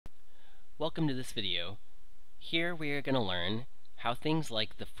Welcome to this video. Here we are going to learn how things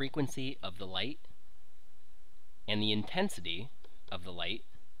like the frequency of the light and the intensity of the light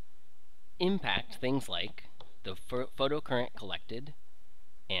impact things like the photocurrent collected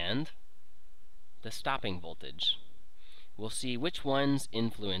and the stopping voltage. We'll see which ones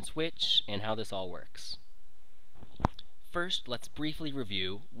influence which and how this all works. First, let's briefly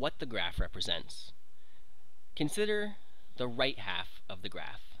review what the graph represents. Consider the right half of the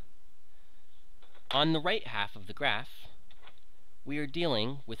graph. On the right half of the graph, we are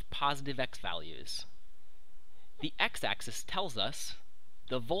dealing with positive x values. The x-axis tells us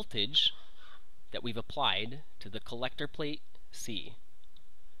the voltage that we've applied to the collector plate C.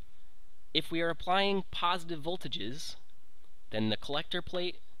 If we are applying positive voltages, then the collector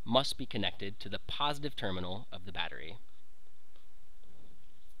plate must be connected to the positive terminal of the battery.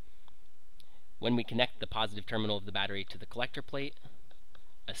 When we connect the positive terminal of the battery to the collector plate,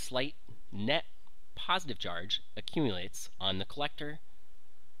 a slight net positive charge accumulates on the collector,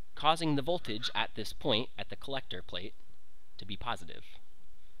 causing the voltage at this point at the collector plate to be positive.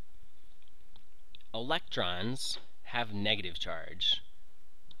 Electrons have negative charge.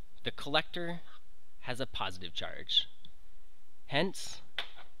 The collector has a positive charge. Hence,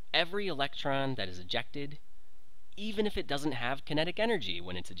 every electron that is ejected, even if it doesn't have kinetic energy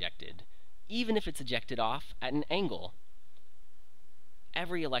when it's ejected, even if it's ejected off at an angle,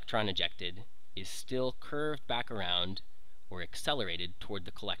 every electron ejected is still curved back around or accelerated toward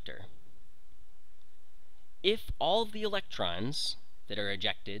the collector. If all of the electrons that are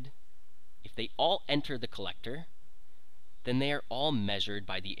ejected, if they all enter the collector, then they are all measured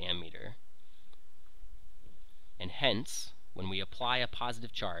by the ammeter. And hence, when we apply a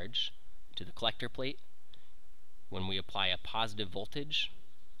positive charge to the collector plate, when we apply a positive voltage,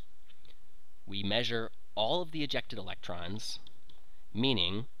 we measure all of the ejected electrons,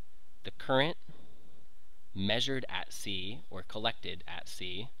 meaning the current measured at C or collected at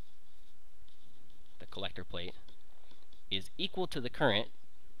C, the collector plate, is equal to the current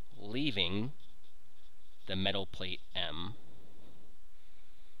leaving the metal plate M.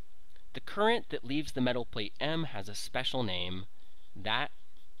 The current that leaves the metal plate M has a special name. That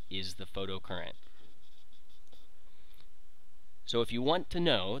is the photocurrent. So if you want to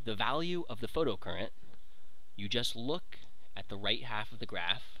know the value of the photocurrent, you just look at the right half of the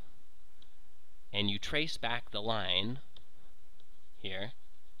graph and you trace back the line here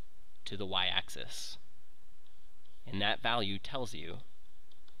to the y-axis. And that value tells you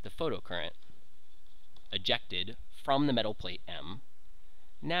the photocurrent ejected from the metal plate M.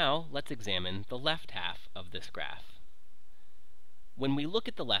 Now let's examine the left half of this graph. When we look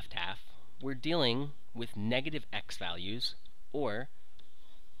at the left half, we're dealing with negative x values or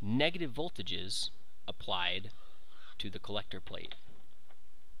negative voltages applied to the collector plate.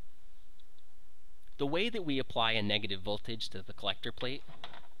 The way that we apply a negative voltage to the collector plate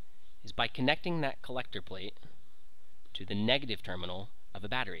is by connecting that collector plate to the negative terminal of a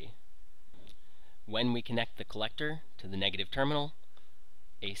battery. When we connect the collector to the negative terminal,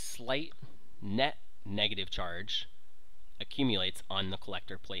 a slight net negative charge accumulates on the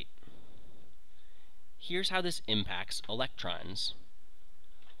collector plate. Here's how this impacts electrons.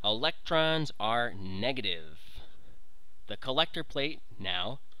 Electrons are negative. The collector plate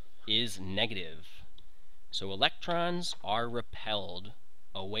now is negative. So electrons are repelled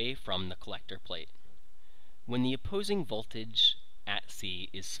away from the collector plate. When the opposing voltage at C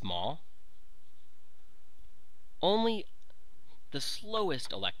is small, only the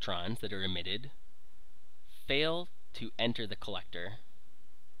slowest electrons that are emitted fail to enter the collector.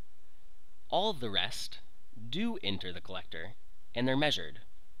 All of the rest do enter the collector, and they're measured.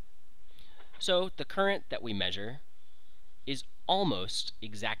 So the current that we measure is almost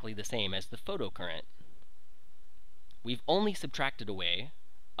exactly the same as the photocurrent. We've only subtracted away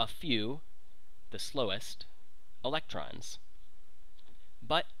a few, the slowest, electrons.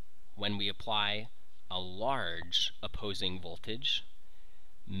 But when we apply a large opposing voltage,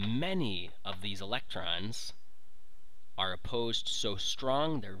 many of these electrons are opposed so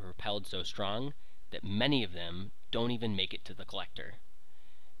strong, they're repelled so strong, that many of them don't even make it to the collector.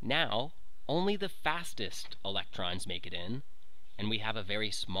 Now, only the fastest electrons make it in, and we have a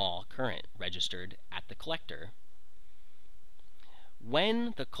very small current registered at the collector.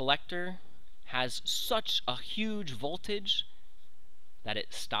 When the collector has such a huge voltage that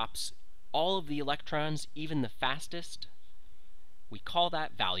it stops all of the electrons, even the fastest, we call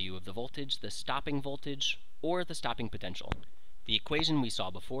that value of the voltage the stopping voltage or the stopping potential. The equation we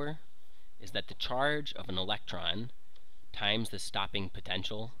saw before is that the charge of an electron times the stopping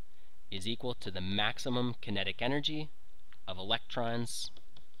potential is equal to the maximum kinetic energy of electrons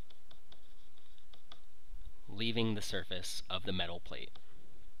leaving the surface of the metal plate.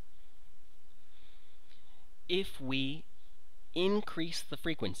 If we increase the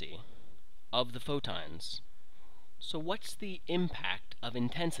frequency of the photons, so what's the impact of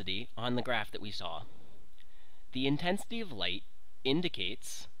intensity on the graph that we saw? The intensity of light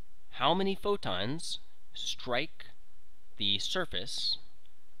indicates how many photons strike the surface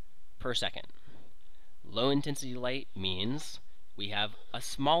per second. Low intensity light means we have a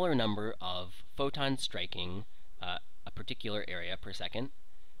smaller number of photons striking a particular area per second.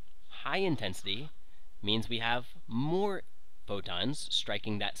 High intensity means we have more photons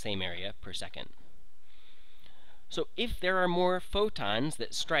striking that same area per second. So if there are more photons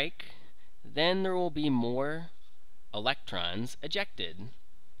that strike, then there will be more electrons ejected.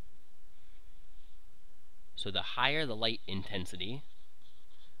 So the higher the light intensity,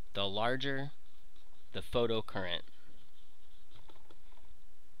 the larger the photocurrent.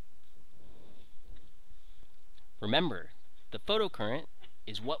 Remember, the photocurrent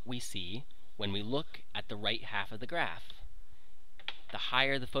is what we see when we look at the right half of the graph. The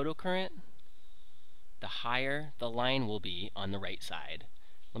higher the photocurrent, the higher the line will be on the right side.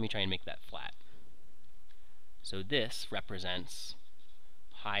 Let me try and make that flat. So this represents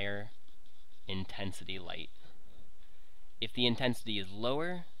higher intensity light. If the intensity is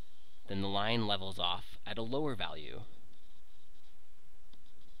lower, then the line levels off at a lower value.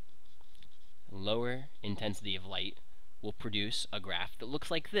 Lower intensity of light will produce a graph that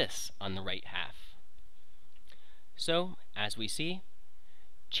looks like this on the right half. So, as we see,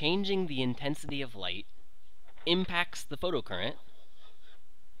 changing the intensity of light impacts the photocurrent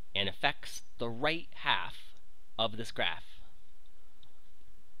and affects the right half of this graph.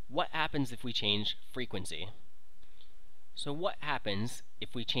 What happens if we change frequency? So what happens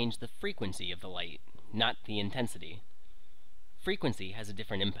if we change the frequency of the light, not the intensity? Frequency has a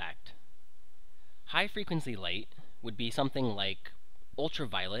different impact. High frequency light would be something like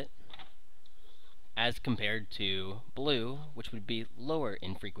ultraviolet as compared to blue, which would be lower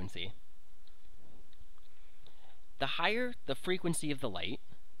in frequency. The higher the frequency of the light,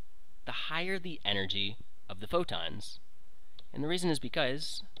 the higher the energy of the photons. And the reason is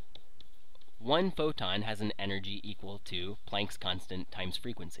because one photon has an energy equal to Planck's constant times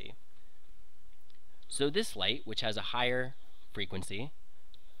frequency. So this light, which has a higher frequency,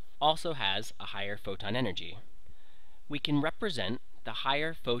 also has a higher photon energy. We can represent the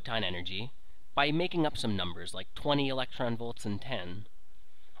higher photon energy by making up some numbers like 20 electron volts and 10.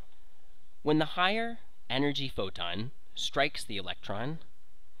 When the higher energy photon strikes the electron,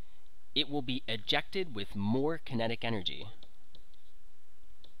 it will be ejected with more kinetic energy.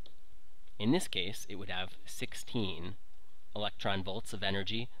 In this case, it would have 16 electron volts of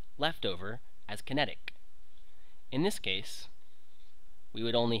energy left over as kinetic. In this case, we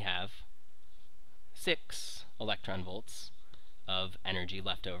would only have 6 electron volts of energy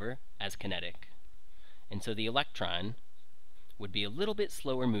left over as kinetic. And so the electron would be a little bit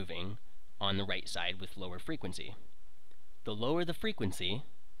slower moving on the right side with lower frequency. The lower the frequency,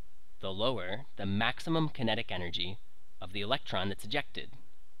 the lower the maximum kinetic energy of the electron that's ejected.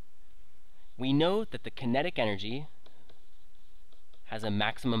 We know that the kinetic energy has a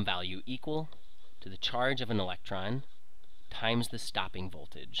maximum value equal to the charge of an electron times the stopping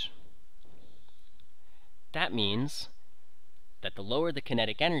voltage. That means that the lower the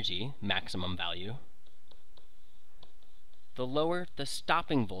kinetic energy maximum value, the lower the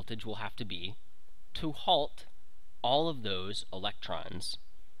stopping voltage will have to be to halt all of those electrons.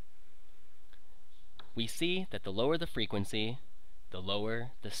 We see that the lower the frequency, the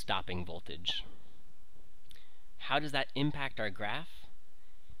lower the stopping voltage. How does that impact our graph?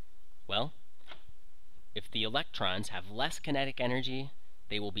 Well, if the electrons have less kinetic energy,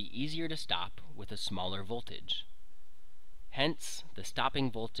 they will be easier to stop with a smaller voltage. Hence, the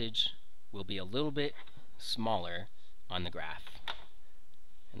stopping voltage will be a little bit smaller on the graph.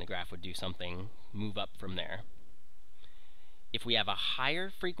 And the graph would do something, move up from there. If we have a higher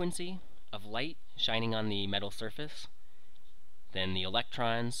frequency of light shining on the metal surface, then the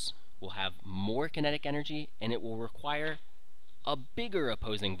electrons will have more kinetic energy and it will require a bigger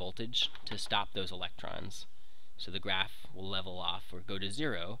opposing voltage to stop those electrons. So the graph will level off or go to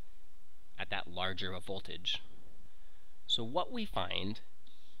 0 at that larger a voltage. So what we find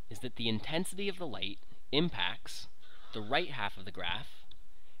is that the intensity of the light impacts the right half of the graph,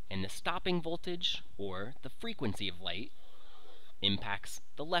 and the stopping voltage, or the frequency of light, impacts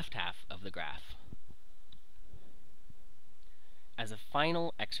the left half of the graph. As a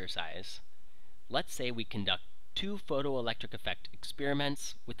final exercise, let's say we conduct 2 photoelectric effect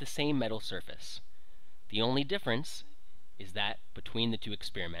experiments with the same metal surface. The only difference is that between the 2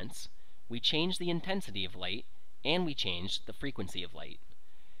 experiments, we change the intensity of light and we change the frequency of light.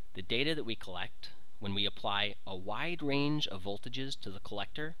 The data that we collect when we apply a wide range of voltages to the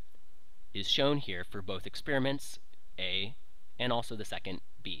collector is shown here for both experiments A and also the second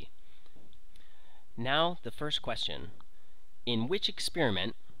B. Now the first question. In which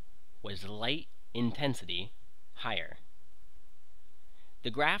experiment was light intensity higher?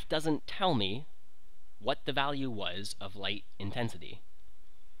 The graph doesn't tell me what the value was of light intensity.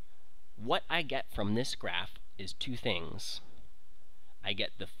 What I get from this graph is two things. I get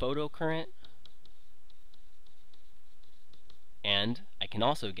the photocurrent, and I can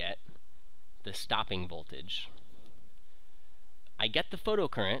also get the stopping voltage. I get the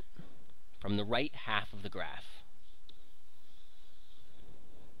photocurrent from the right half of the graph.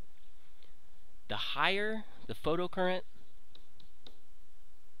 The higher the photocurrent,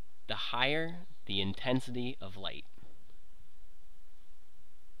 the higher the intensity of light.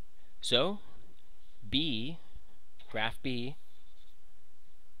 So, graph B,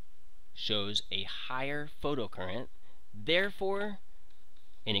 shows a higher photocurrent. Therefore,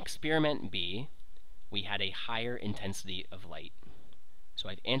 in experiment B, we had a higher intensity of light. So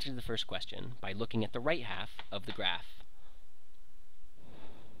I've answered the first question by looking at the right half of the graph.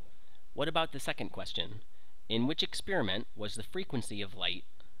 What about the second question? In which experiment was the frequency of light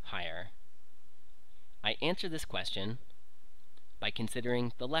higher? I answer this question by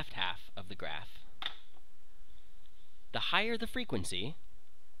considering the left half of the graph. The higher the frequency,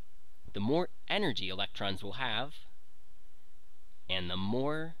 the more energy electrons will have, and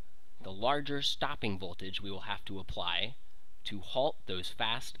the larger stopping voltage we will have to apply to halt those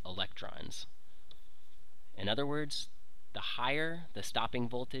fast electrons. In other words, the higher the stopping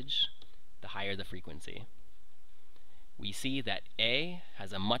voltage, the higher the frequency. We see that A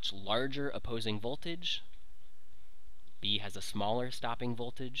has a much larger opposing voltage, B has a smaller stopping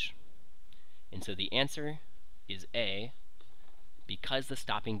voltage, and so the answer is A, because the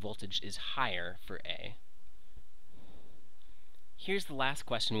stopping voltage is higher for A. Here's the last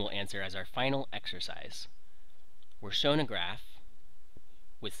question we'll answer as our final exercise. We're shown a graph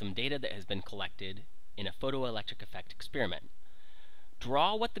with some data that has been collected in a photoelectric effect experiment.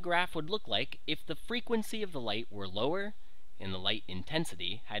 Draw what the graph would look like if the frequency of the light were lower and the light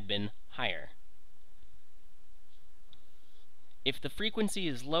intensity had been higher. If the frequency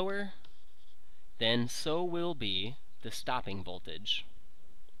is lower, then so will be the stopping voltage.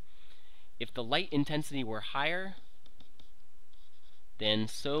 If the light intensity were higher, then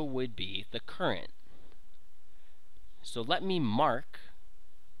so would be the current. So let me mark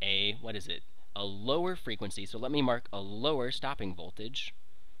a lower frequency. So let me mark a lower stopping voltage.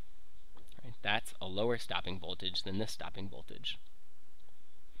 Right, that's a lower stopping voltage than this stopping voltage.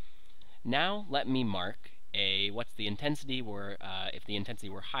 Now let me mark if the intensity were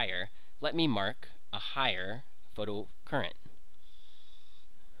higher, let me mark a higher photocurrent.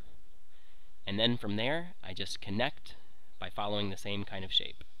 And then from there, I just connect by following the same kind of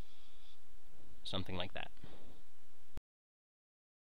shape. Something like that.